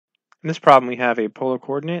In this problem, we have a polar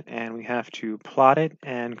coordinate, and we have to plot it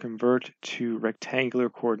and convert to rectangular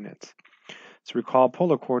coordinates. So recall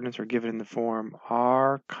polar coordinates are given in the form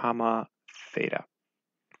r, comma, theta.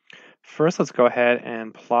 First, let's go ahead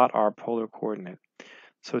and plot our polar coordinate.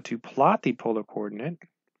 So to plot the polar coordinate,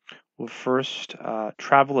 we'll first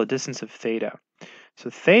travel a distance of theta. So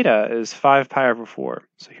theta is 5 pi over 4.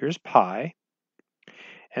 So here's pi.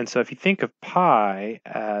 And so if you think of pi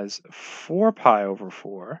as 4 pi over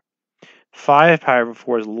 4, 5 pi over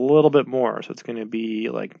 4 is a little bit more, so it's going to be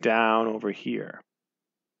like down over here.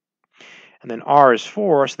 And then r is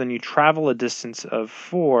 4, so then you travel a distance of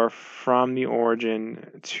 4 from the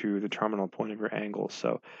origin to the terminal point of your angle.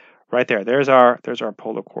 So right there, there's our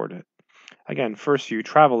polar coordinate. Again, first you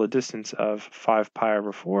travel a distance of 5 pi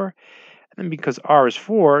over 4, and then because r is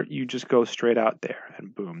 4, you just go straight out there,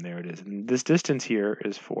 and boom, there it is. And this distance here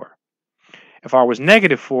is 4. If r was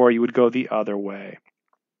negative 4, you would go the other way.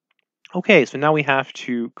 Okay, so now we have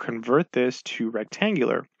to convert this to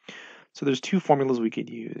rectangular. So there's two formulas we could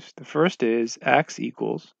use. The first is x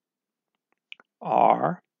equals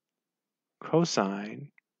r cosine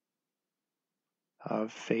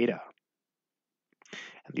of theta.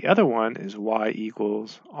 And the other one is y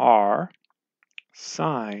equals r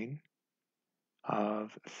sine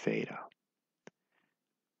of theta.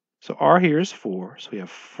 So r here is 4, so we have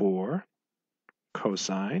 4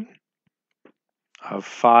 cosine of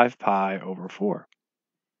 5 pi over 4.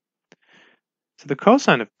 So the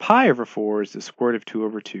cosine of pi over 4 is the square root of 2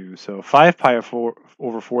 over 2. So 5 pi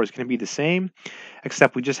over 4 is going to be the same,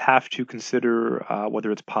 except we just have to consider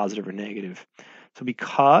whether it's positive or negative. So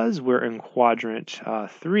because we're in quadrant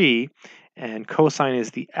 3, and cosine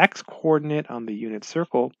is the x-coordinate on the unit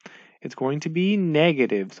circle, it's going to be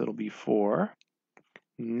negative. So it'll be 4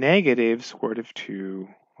 negative square root of 2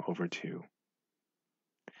 over 2.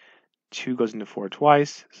 2 goes into 4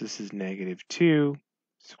 twice, so this is negative 2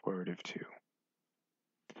 square root of 2.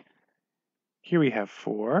 Here we have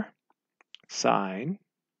 4 sine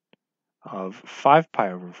of 5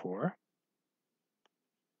 pi over 4.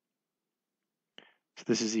 So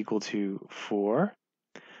this is equal to 4.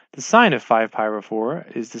 The sine of 5 pi over 4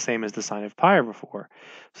 is the same as the sine of pi over 4.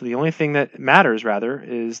 So the only thing that matters, rather,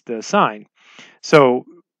 is the sine. So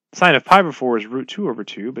sine of pi over 4 is root 2 over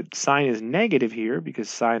 2, but sine is negative here because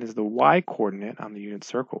sine is the y-coordinate on the unit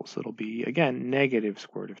circle. So it'll be, again, negative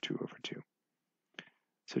square root of 2 over 2.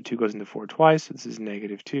 So 2 goes into 4 twice, so this is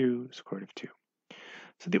negative 2 square root of 2.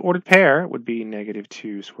 So the ordered pair would be negative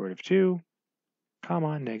 2 square root of 2,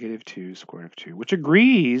 comma, negative 2 square root of 2, which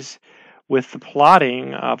agrees with the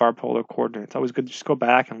plotting of our polar coordinates. It's always good to just go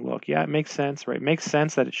back and look. Yeah, it makes sense, right? It makes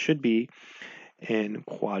sense that it should be in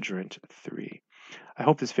quadrant 3. I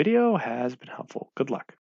hope this video has been helpful. Good luck.